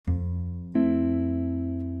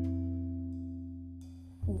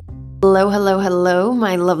Hello, hello, hello,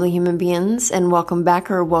 my lovely human beings, and welcome back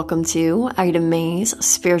or welcome to Ida May's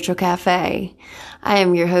Spiritual Cafe. I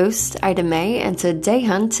am your host, Ida May, and today,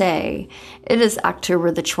 hunte, it is October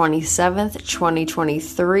the 27th,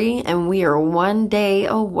 2023, and we are one day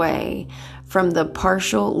away from the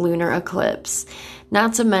partial lunar eclipse.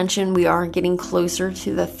 Not to mention, we are getting closer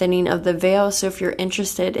to the thinning of the veil, so if you're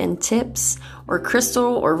interested in tips or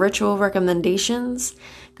crystal or ritual recommendations,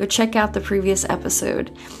 go check out the previous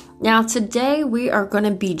episode. Now, today we are going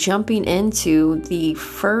to be jumping into the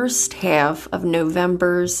first half of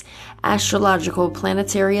November's astrological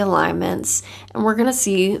planetary alignments, and we're going to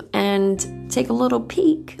see and take a little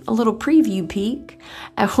preview peek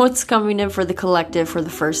at what's coming in for the collective for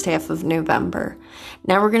the first half of November.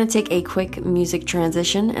 Now we're going to take a quick music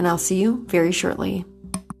transition, and I'll see you very shortly.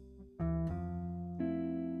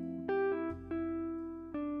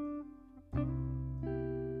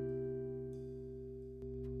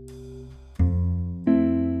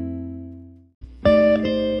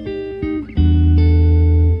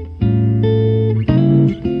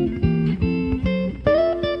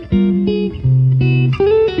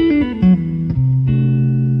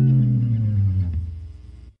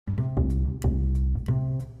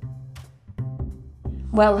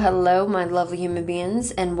 Well, hello, my lovely human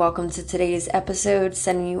beings, and welcome to today's episode.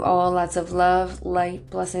 Sending you all lots of love,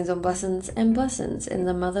 light, blessings on blessings, and blessings in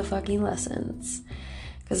the motherfucking lessons,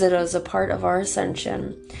 because it is a part of our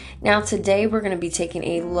ascension. Now, today we're going to be taking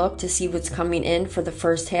a look to see what's coming in for the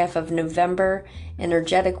first half of November,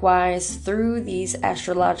 energetic-wise, through these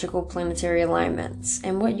astrological planetary alignments,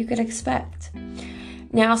 and what you could expect.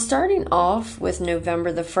 Now, starting off with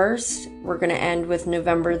November the 1st, we're going to end with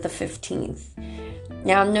November the 15th.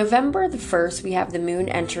 Now, November the 1st, we have the moon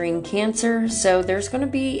entering Cancer, so there's going to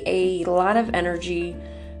be a lot of energy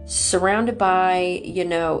surrounded by,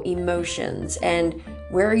 emotions and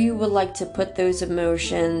where you would like to put those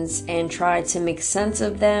emotions and try to make sense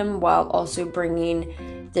of them while also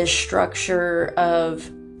bringing this structure of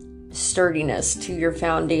sturdiness to your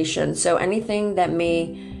foundation. So anything that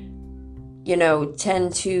may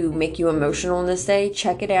tend to make you emotional on this day,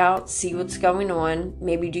 check it out, see what's going on,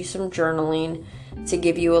 maybe do some journaling to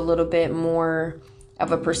give you a little bit more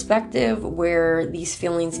of a perspective where these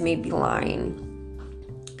feelings may be lying.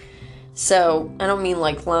 So I don't mean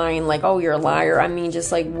like lying, like, oh, you're a liar. I mean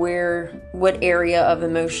just like what area of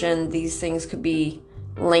emotion these things could be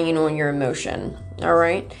laying on your emotion. All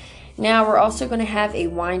right. Now we're also going to have a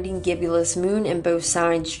winding gibbous moon in both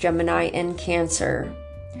signs, Gemini and Cancer.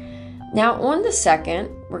 Now, on the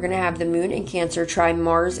 2nd, we're going to have the moon in Cancer try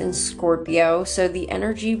Mars in Scorpio, so the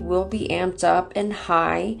energy will be amped up and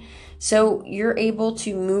high, so you're able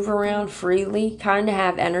to move around freely, kind of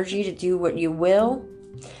have energy to do what you will,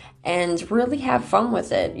 and really have fun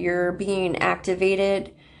with it. You're being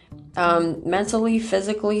activated mentally,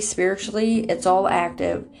 physically, spiritually. It's all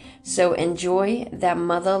active, so enjoy that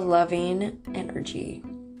mother-loving energy.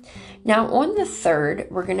 Now, on the 3rd,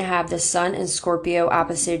 we're going to have the Sun in Scorpio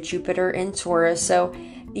opposite Jupiter in Taurus. So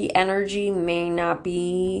the energy may not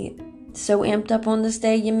be so amped up on this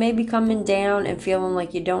day. You may be coming down and feeling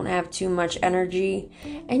like you don't have too much energy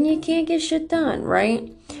and you can't get shit done,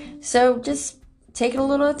 right? So just take it a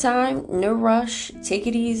little at a time. No rush. Take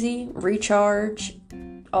it easy. Recharge.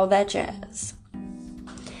 All that jazz.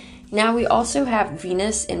 Now, we also have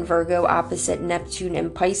Venus in Virgo opposite Neptune in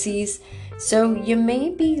Pisces. So you may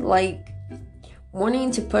be like wanting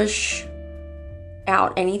to push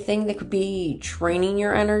out anything that could be draining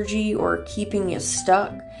your energy or keeping you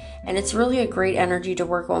stuck. And it's really a great energy to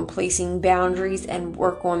work on placing boundaries and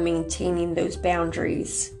work on maintaining those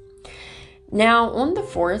boundaries. Now, on the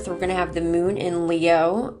 4th, we're going to have the moon in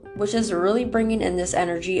Leo, which is really bringing in this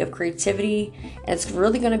energy of creativity. And it's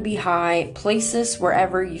really going to be high. Place this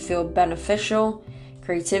wherever you feel beneficial.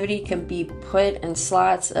 Creativity can be put in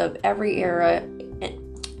slots of every area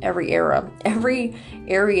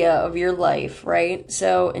of your life, right?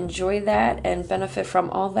 So enjoy that and benefit from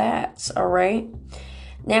all that, all right?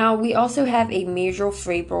 Now, we also have a major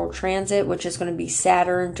favorable transit, which is going to be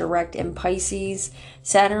Saturn direct in Pisces.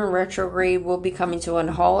 Saturn retrograde will be coming to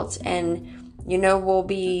a halt and, will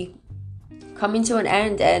be coming to an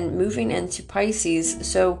end and moving into Pisces.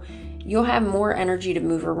 So you'll have more energy to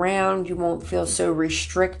move around. You won't feel so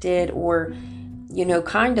restricted or,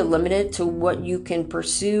 kind of limited to what you can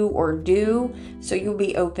pursue or do. So you'll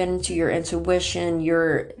be open to your intuition,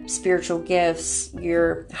 your spiritual gifts,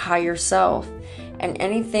 your higher self, and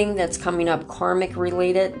anything that's coming up karmic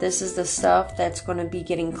related. This is the stuff that's going to be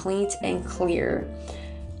getting cleaned and clear.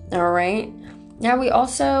 All right. Now we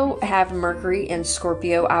also have Mercury in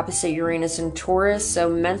Scorpio opposite Uranus and Taurus. So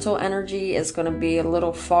mental energy is going to be a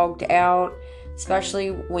little fogged out, especially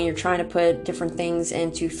when you're trying to put different things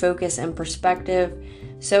into focus and perspective.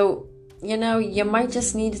 So, you might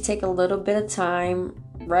just need to take a little bit of time,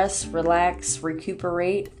 rest, relax,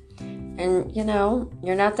 recuperate. And, you're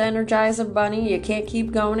not the Energizer Bunny. You can't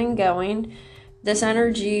keep going and going. This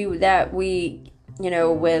energy that we,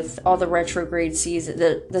 with all the retrograde season,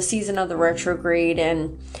 the season of the retrograde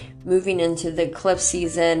and moving into the eclipse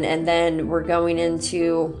season, and then we're going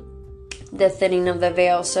into the thinning of the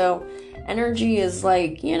veil. So energy is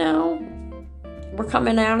like, we're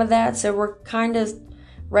coming out of that. So we're kind of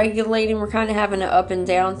regulating. We're kind of having an up and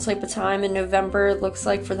down type of time in November, it looks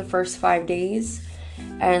like, for the first 5 days.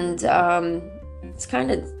 And it's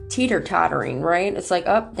kind of teeter-tottering, right? It's like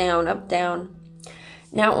up, down, up, down.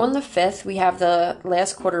 Now, on the 5th, we have the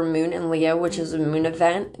last quarter moon in Leo, which is a moon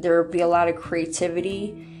event. There will be a lot of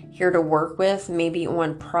creativity here to work with, maybe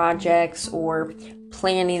on projects or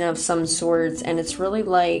planning of some sorts. And it's really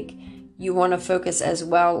like you want to focus as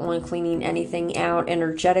well on cleaning anything out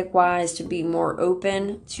energetic-wise to be more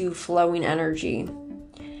open to flowing energy.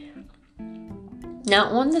 Now,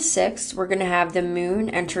 on the 6th, we're going to have the moon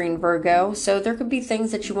entering Virgo. So there could be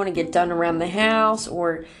things that you want to get done around the house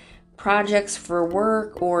or projects for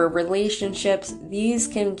work or relationships. These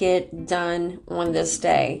can get done on this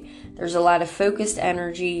day. There's a lot of focused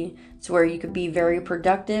energy to where you could be very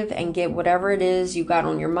productive and get whatever it is you got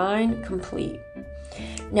on your mind complete.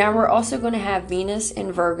 Now we're also going to have Venus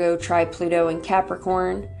in Virgo, Pluto in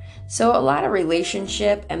Capricorn. So a lot of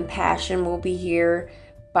relationship and passion will be here.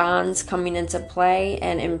 Bonds coming into play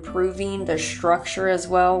and improving the structure as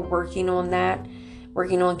well, working on that.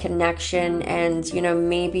 Working on connection, and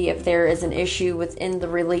maybe if there is an issue within the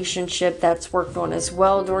relationship, that's worked on as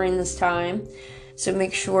well during this time. So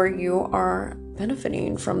make sure you are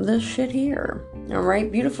benefiting from this shit here. All right,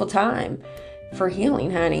 beautiful time for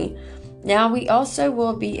healing, honey. Now we also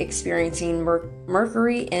will be experiencing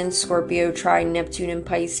Mercury in Scorpio, Neptune in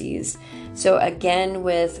Pisces. So again,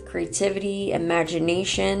 with creativity,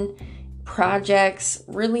 imagination, projects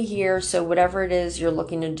really here. So whatever it is you're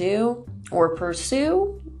looking to do or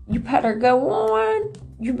pursue, you better go on.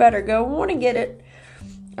 You better go on and get it.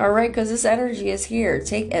 All right, because this energy is here.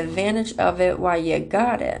 Take advantage of it while you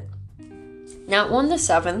got it. Now, on the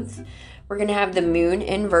 7th, we're going to have the moon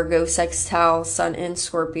in Virgo, sextile sun in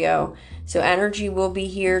Scorpio. So energy will be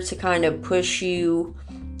here to kind of push you.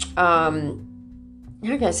 How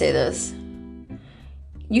can I say this?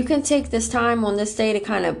 You can take this time on this day to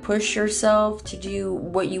kind of push yourself to do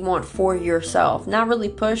what you want for yourself. Not really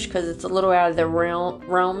push, because it's a little out of the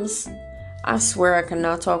realms. I swear I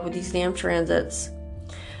cannot talk with these damn transits.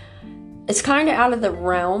 It's kind of out of the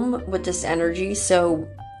realm with this energy. So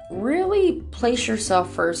really place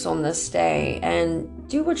yourself first on this day and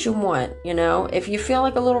do what you want. If you feel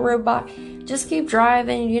like a little robot, just keep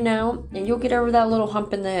driving, and you'll get over that little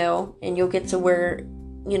hump in the hill and you'll get to where,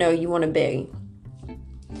 you want to be.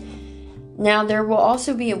 Now, there will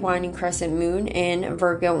also be a waning crescent moon in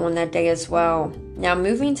Virgo on that day as well. Now,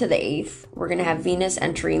 moving to the 8th, we're going to have Venus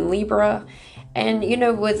entering Libra. And,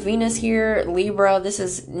 with Venus here, Libra, this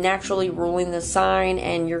is naturally ruling the sign,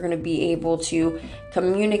 and you're going to be able to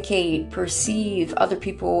communicate, perceive other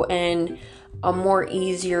people in a more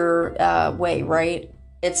easier way, right?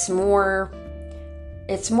 It's more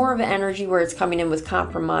of an energy where it's coming in with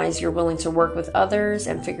compromise. You're willing to work with others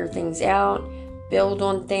and figure things out, build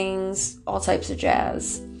on things, all types of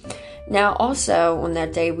jazz. Now, also on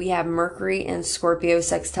that day, we have Mercury in Scorpio,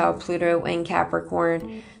 sextile Pluto in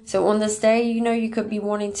Capricorn. So on this day, you could be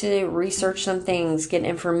wanting to research some things, get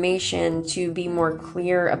information to be more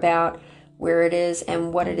clear about where it is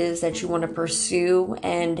and what it is that you want to pursue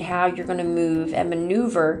and how you're going to move and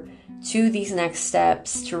maneuver to these next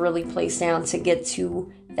steps to really place down to get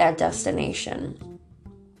to that destination.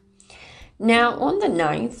 Now, on the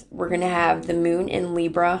 9th, we're going to have the moon in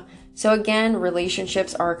Libra. So again,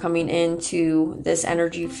 relationships are coming into this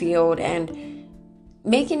energy field and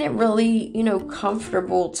making it really,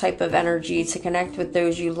 comfortable type of energy to connect with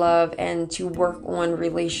those you love and to work on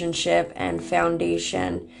relationship and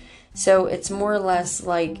foundation. So it's more or less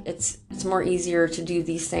like it's more easier to do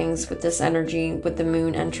these things with this energy with the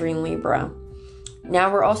moon entering Libra.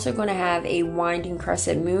 Now we're also going to have a winding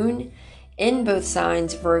crescent moon in both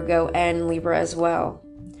signs, Virgo and Libra as well.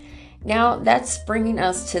 Now that's bringing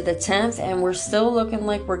us to the 10th, and we're still looking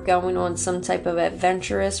like we're going on some type of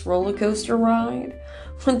adventurous roller coaster ride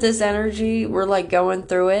with this energy. We're like going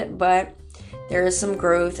through it, but there is some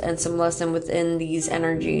growth and some lesson within these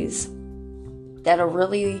energies that'll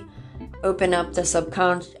really open up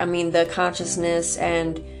the consciousness,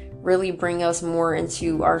 and really bring us more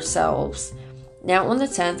into ourselves. Now on the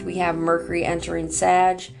 10th, we have Mercury entering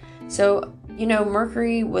Sag. So,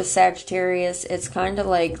 Mercury with Sagittarius, it's kind of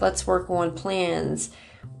like, let's work on plans.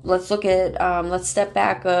 Let's look at, let's step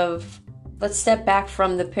back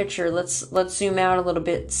from the picture. Let's zoom out a little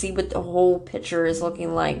bit, see what the whole picture is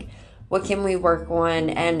looking like. What can we work on?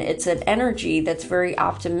 And it's an energy that's very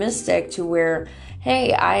optimistic, to where,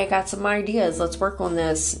 hey, I got some ideas. Let's work on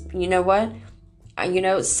this. You know what?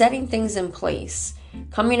 Setting things in place,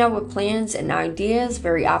 coming up with plans and ideas,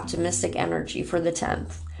 very optimistic energy for the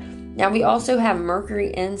 10th. Now we also have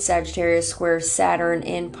Mercury in Sagittarius square Saturn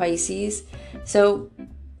in Pisces. So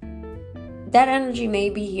that energy may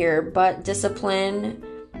be here, but discipline,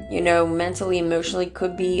 mentally, emotionally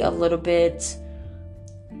could be a little bit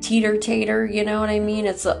teeter-tater, you know what I mean?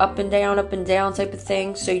 It's an up and down type of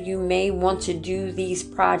thing. So you may want to do these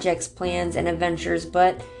projects, plans, and adventures,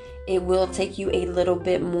 but it will take you a little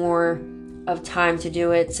bit more of time to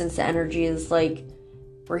do it, since the energy is like,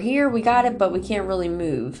 we're here, we got it, but we can't really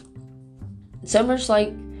move. So much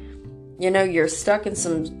like, you're stuck in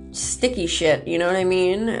some sticky shit, you know what I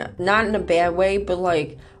mean? Not in a bad way, but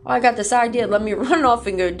like, oh, I got this idea, let me run off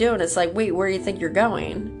and go do it. And it's like, wait, where do you think you're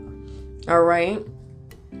going? All right.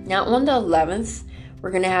 Now on the 11th,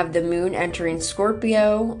 we're going to have the moon entering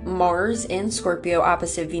Scorpio, Mars in Scorpio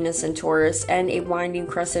opposite Venus and Taurus, and a winding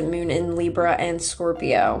crescent moon in Libra and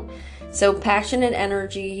Scorpio. So passionate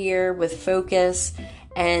energy here with focus,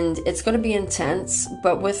 and it's going to be intense.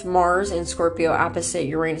 But with Mars in Scorpio opposite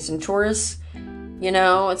Uranus and Taurus,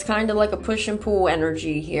 it's kind of like a push and pull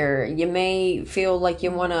energy here. You may feel like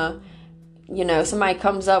you want to, somebody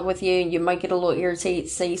comes up with you, you might get a little irritated,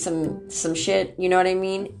 say some shit, you know what I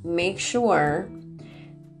mean? Make sure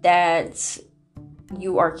that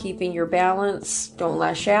you are keeping your balance. Don't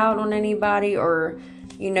lash out on anybody, or,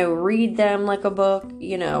 read them like a book.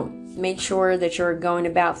 Make sure that you're going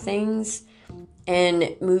about things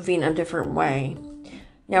and moving a different way.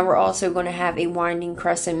 Now we're also going to have a winding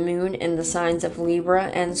crescent moon in the signs of Libra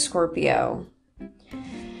and Scorpio.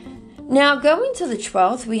 Now going to the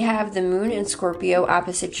 12th, we have the moon in Scorpio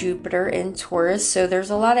opposite Jupiter in Taurus. So there's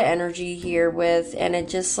a lot of energy here and it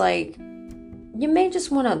just like, you may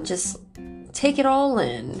just want to just take it all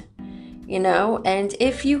in, and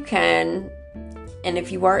if you can, and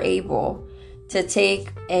if you are able to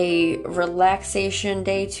take a relaxation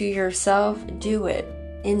day to yourself, do it.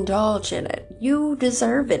 Indulge in it. You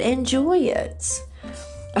deserve it. Enjoy it.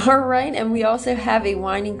 All right. And we also have a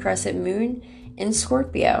winding crescent moon in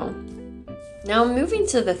Scorpio. Now moving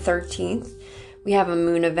to the 13th, we have a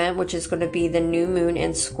moon event, which is going to be the new moon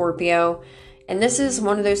in Scorpio. And this is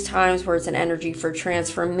one of those times where it's an energy for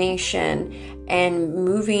transformation and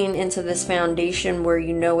moving into this foundation where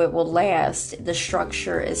it will last. The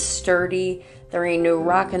structure is sturdy. There ain't no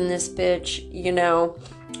rock in this bitch,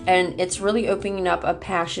 and it's really opening up a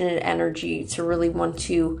passionate energy to really want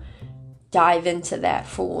to dive into that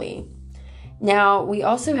fully. Now, we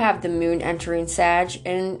also have the moon entering Sag,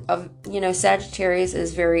 and Sagittarius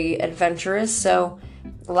is very adventurous, so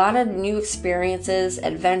a lot of new experiences,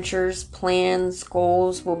 adventures, plans,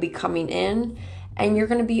 goals will be coming in, and you're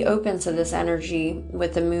going to be open to this energy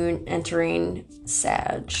with the moon entering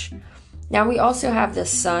Sag. Now we also have the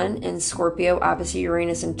sun in Scorpio opposite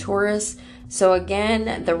Uranus and Taurus. So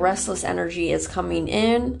again, the restless energy is coming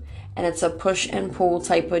in, and it's a push and pull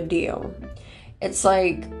type of deal. It's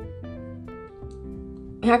like,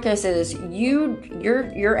 how can I say this?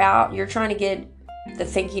 You're out, you're trying to get the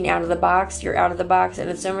thinking out of the box, you're out of the box, and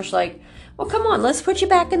it's so much like, well, come on, let's put you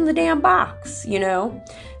back in the damn box,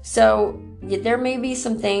 So there may be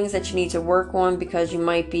some things that you need to work on because you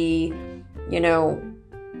might be,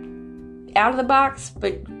 out of the box,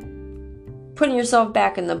 but putting yourself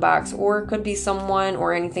back in the box, or it could be someone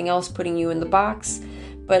or anything else putting you in the box.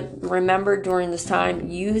 But remember, during this time,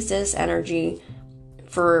 use this energy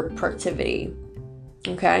for productivity.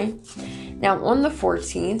 Okay. Now on the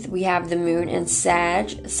 14th, we have the moon in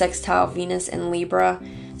Sag, sextile Venus in Libra.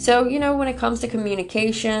 So, when it comes to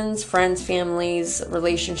communications, friends, families,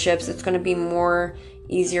 relationships, it's going to be more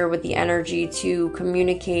easier with the energy to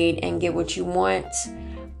communicate and get what you want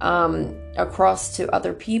across to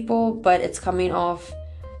other people, but it's coming off,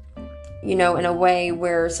 in a way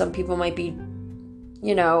where some people might be,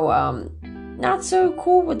 not so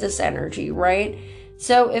cool with this energy, right?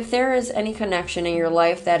 So if there is any connection in your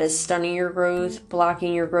life that is stunning your growth,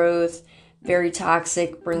 blocking your growth, very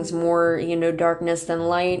toxic, brings more, darkness than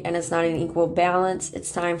light, and it's not an equal balance,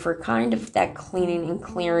 it's time for kind of that cleaning and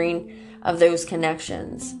clearing of those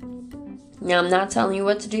connections. Now, I'm not telling you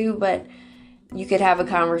what to do, but You could have a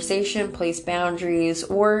conversation, place boundaries,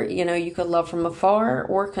 or, you could love from afar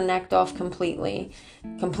or connect off completely.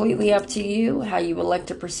 Completely up to you how you would like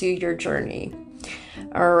to pursue your journey.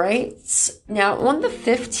 All right. Now, on the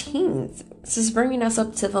 15th, this is bringing us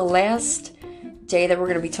up to the last day that we're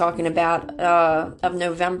going to be talking about of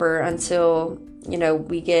November until,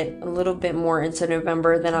 we get a little bit more into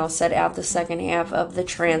November. Then I'll set out the second half of the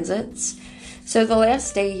transits. So the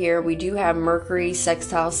last day here, we do have Mercury in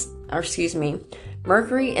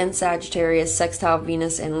Sagittarius, sextile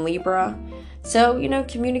Venus in Libra. So,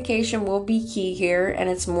 communication will be key here, and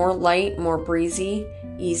it's more light, more breezy,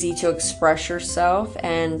 easy to express yourself,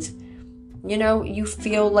 and, you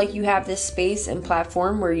feel like you have this space and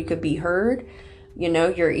platform where you could be heard.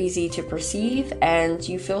 You're easy to perceive, and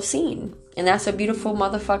you feel seen. And that's a beautiful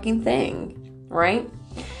motherfucking thing, right?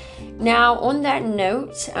 Now, on that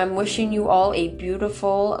note, I'm wishing you all a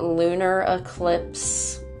beautiful lunar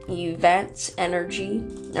eclipse event energy,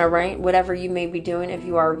 all right? Whatever you may be doing, if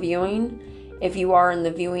you are viewing, if you are in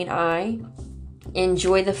the viewing eye,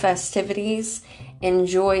 enjoy the festivities,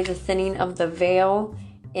 enjoy the thinning of the veil,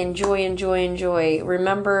 enjoy.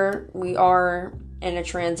 Remember, we are in a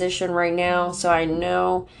transition right now, so I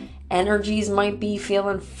know energies might be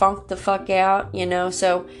feeling funked the fuck out,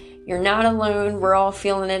 so you're not alone. We're all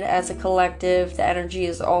feeling it as a collective. The energy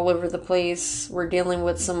is all over the place. We're dealing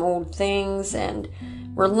with some old things, and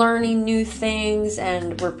we're learning new things,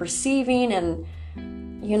 and we're perceiving, and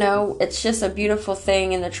it's just a beautiful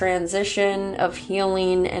thing in the transition of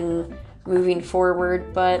healing and moving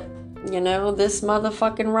forward. But this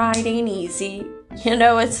motherfucking ride ain't easy.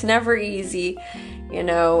 It's never easy,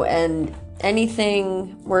 and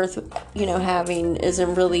anything worth, having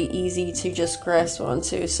isn't really easy to just grasp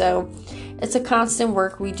onto. So it's a constant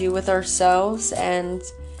work we do with ourselves, and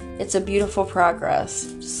it's a beautiful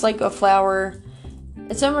progress. Just like a flower,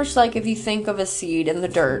 it's almost like if you think of a seed in the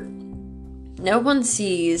dirt. No one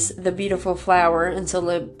sees the beautiful flower until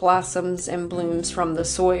it blossoms and blooms from the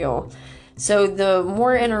soil. So the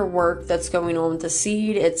more inner work that's going on with the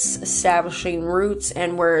seed, it's establishing roots,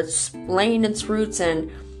 and where it's laying its roots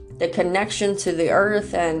and the connection to the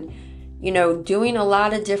earth, and doing a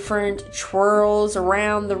lot of different twirls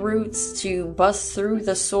around the roots to bust through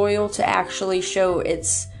the soil to actually show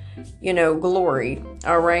its glory.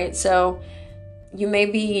 All right, so you may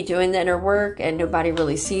be doing the inner work and nobody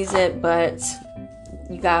really sees it, but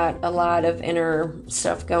you got a lot of inner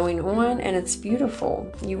stuff going on, and it's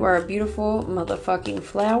beautiful. You are a beautiful motherfucking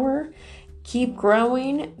flower. Keep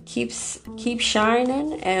growing, keep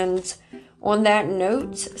shining, and on that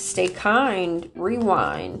note, stay kind,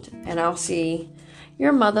 rewind, and I'll see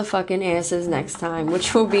your motherfucking asses next time,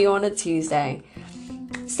 which will be on a Tuesday.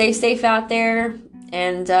 Stay safe out there,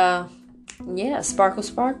 and sparkle,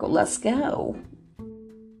 sparkle, let's go.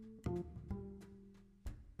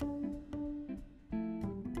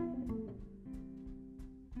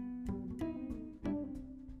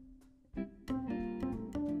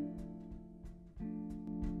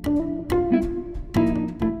 Thank you.